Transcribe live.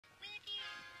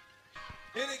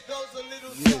And it goes a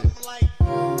little something like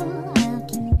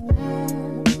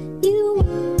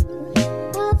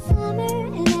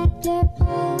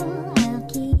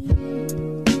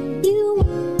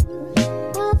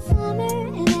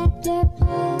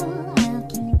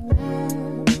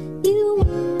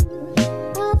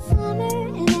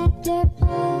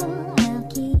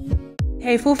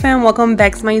Hey Full Fam, welcome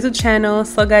back to my YouTube channel.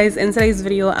 So guys, in today's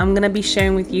video I'm gonna be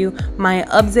sharing with you my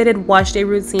updated wash day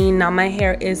routine. Now my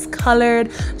hair is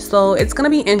colored, so it's gonna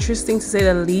be interesting to say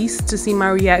the least to see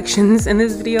my reactions in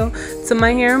this video to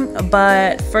my hair.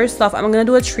 But first off, I'm gonna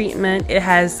do a treatment. It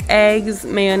has eggs,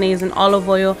 mayonnaise, and olive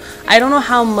oil. I don't know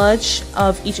how much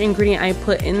of each ingredient I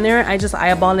put in there. I just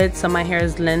eyeball it to my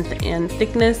hair's length and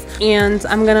thickness, and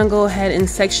I'm gonna go ahead and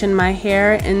section my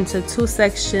hair into 2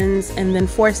 sections and then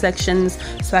 4 sections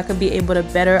so I could be able to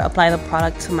better apply the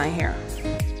product to my hair.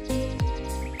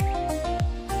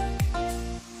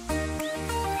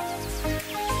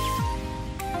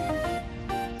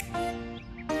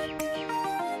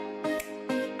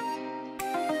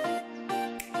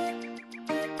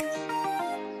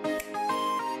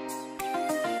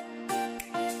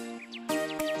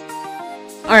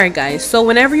 Alright guys, so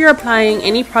whenever you're applying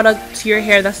any product to your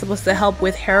hair that's supposed to help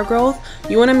with hair growth,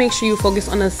 you want to make sure you focus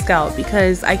on the scalp,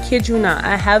 because I kid you not,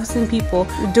 I have seen people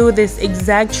do this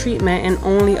exact treatment and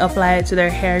only apply it to their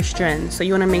hair strand. So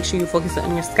you want to make sure you focus it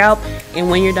on your scalp, and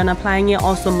when you're done applying it,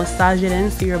 also massage it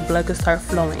in so your blood can start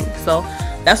flowing. So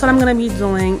that's what I'm going to be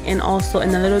doing, and also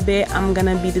in a little bit I'm going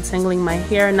to be detangling my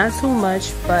hair, not too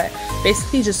much, but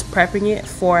basically just prepping it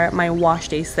for my wash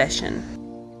day session.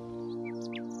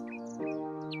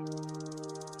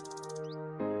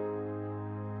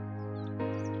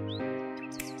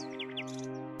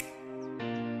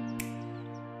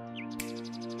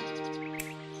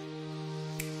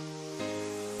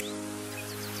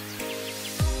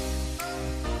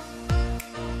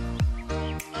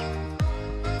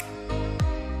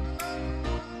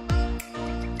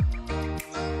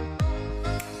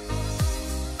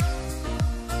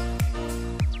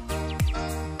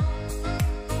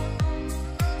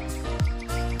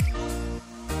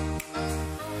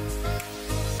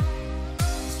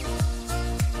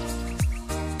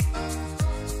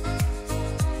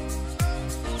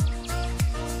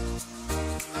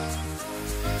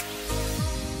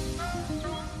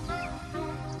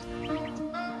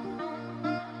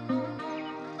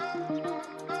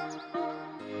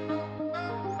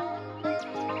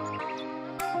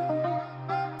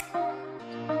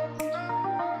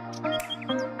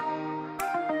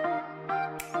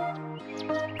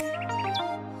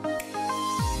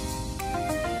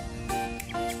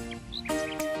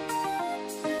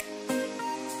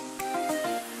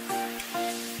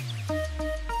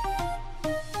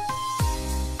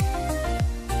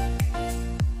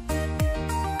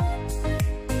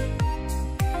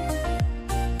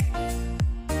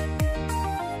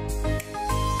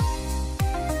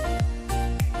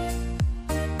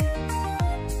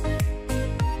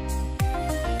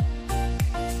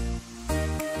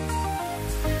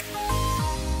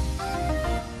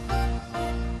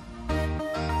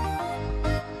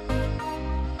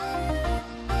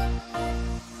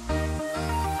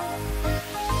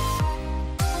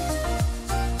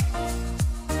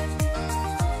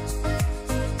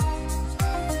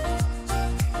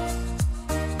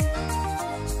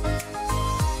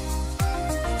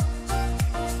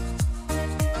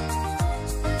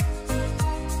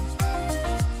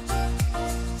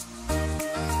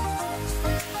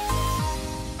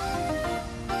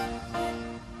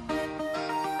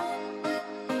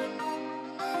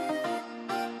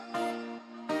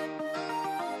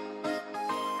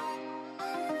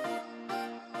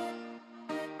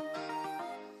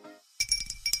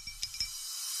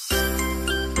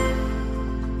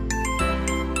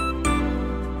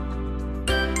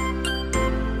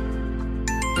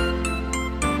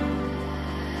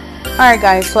 Alright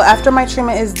guys, so after my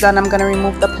treatment is done, I'm gonna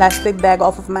remove the plastic bag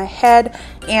off of my head,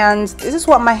 and this is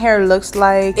what my hair looks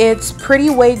like. It's pretty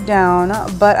weighed down,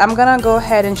 but I'm gonna go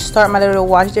ahead and start my little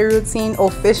wash day routine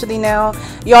officially now.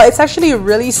 Y'all, it's actually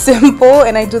really simple,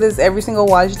 and I do this every single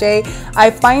wash day.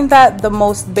 I find that the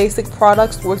most basic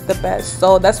products work the best,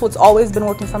 so that's what's always been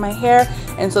working for my hair,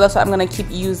 and so that's what I'm gonna keep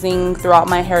using throughout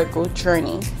my hair growth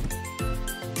journey.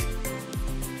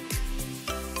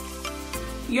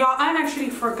 Y'all, I actually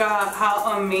forgot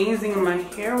how amazing my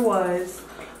hair was.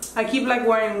 I keep like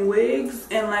wearing wigs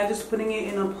and like just putting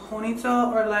it in a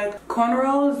ponytail or like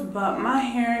cornrows, but my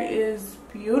hair is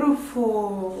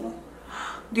beautiful.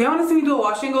 Do y'all want to see me do a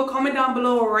wash and go? Comment down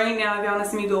below right now if y'all want to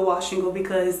see me do a wash and go,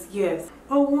 because yes,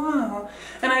 Oh wow.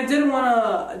 And I did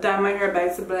want to dye my hair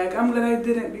back to black. I'm glad I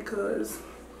didn't because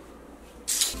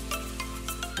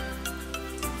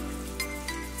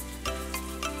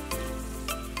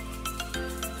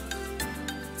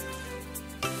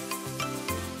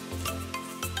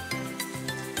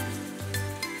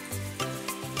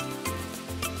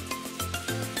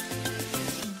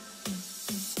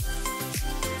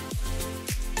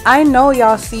I know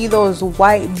y'all see those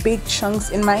white big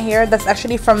chunks in my hair. That's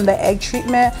actually from the egg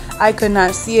treatment. I could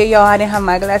not see it, y'all. I didn't have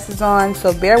my glasses on,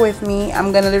 so bear with me.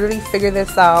 I'm gonna literally figure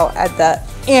this out at the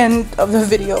end of the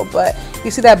video. But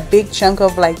you see that big chunk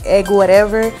of like egg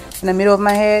whatever in the middle of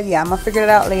my head? Yeah, I'm gonna figure it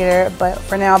out later, but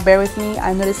for now, bear with me.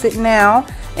 I notice it now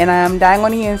and I'm dying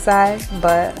on the inside,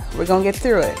 but we're gonna get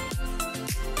through it.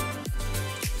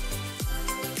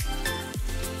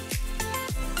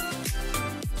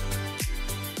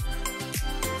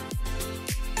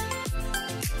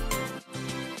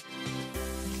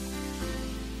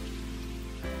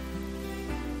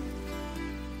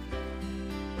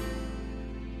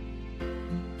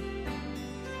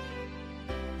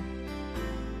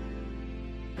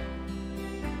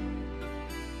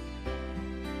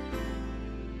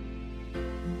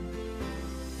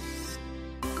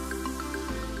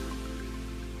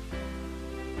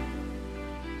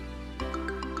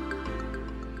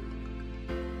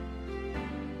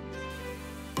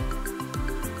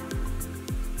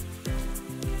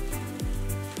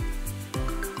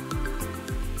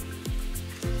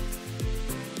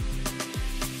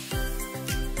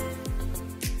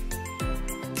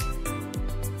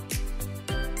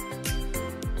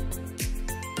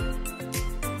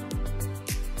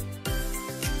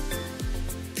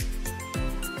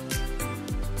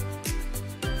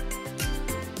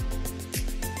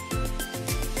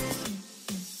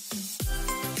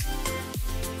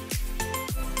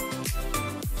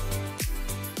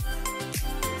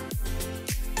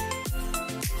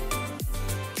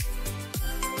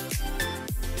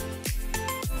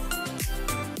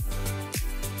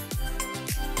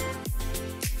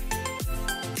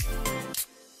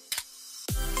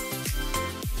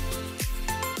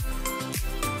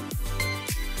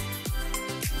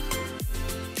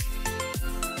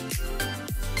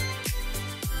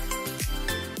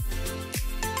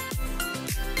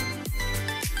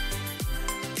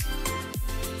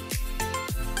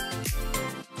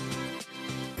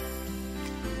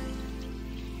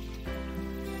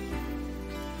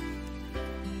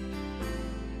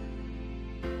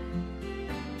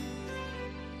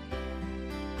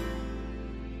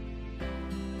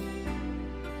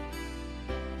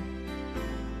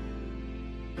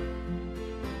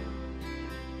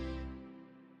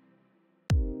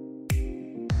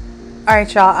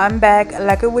 Alright y'all, I'm back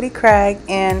like a woody crag,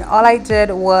 and all I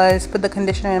did was put the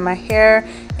conditioner in my hair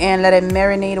and let it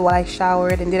marinate while I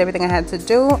showered and did everything I had to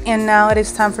do. And now it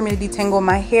is time for me to detangle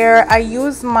my hair. I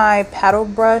use my paddle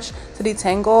brush to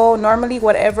detangle. Normally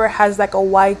whatever has like a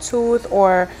wide tooth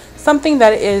or something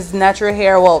that is natural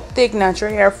hair, well, thick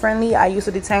natural hair friendly, I use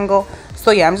to detangle.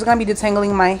 So yeah, I'm just gonna be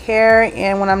detangling my hair,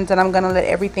 and when I'm done I'm gonna let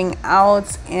everything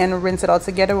out and rinse it all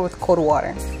together with cold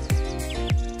water.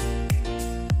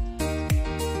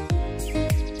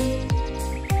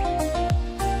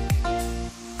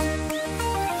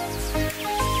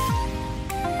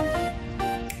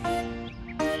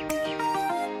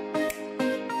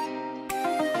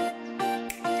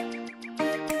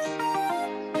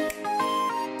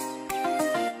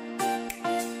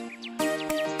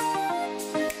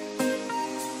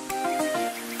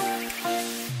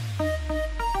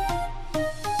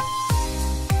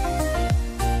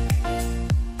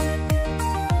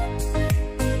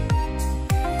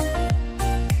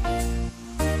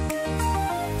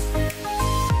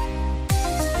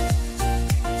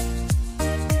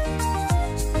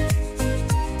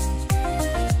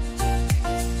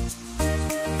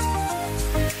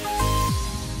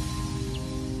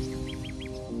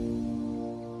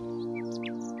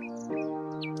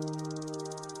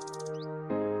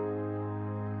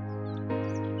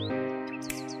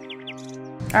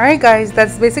 Alright guys,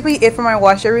 that's basically it for my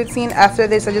wash day routine. After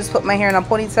this, I just put my hair in a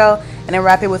ponytail and then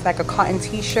wrap it with like a cotton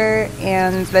t-shirt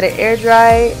and let it air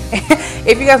dry.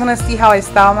 If you guys want to see how I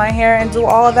style my hair and do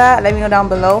all of that, let me know down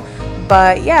below.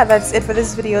 But yeah, that's it for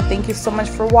this video. Thank you so much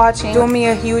for watching. Do me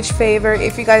a huge favor,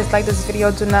 if you guys like this video,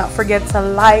 do not forget to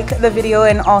like the video.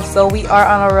 And also, we are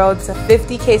on a road to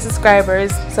 50k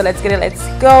subscribers, so let's get it, let's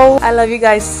go. I love you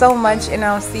guys so much, and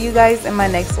I'll see you guys in my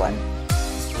next one.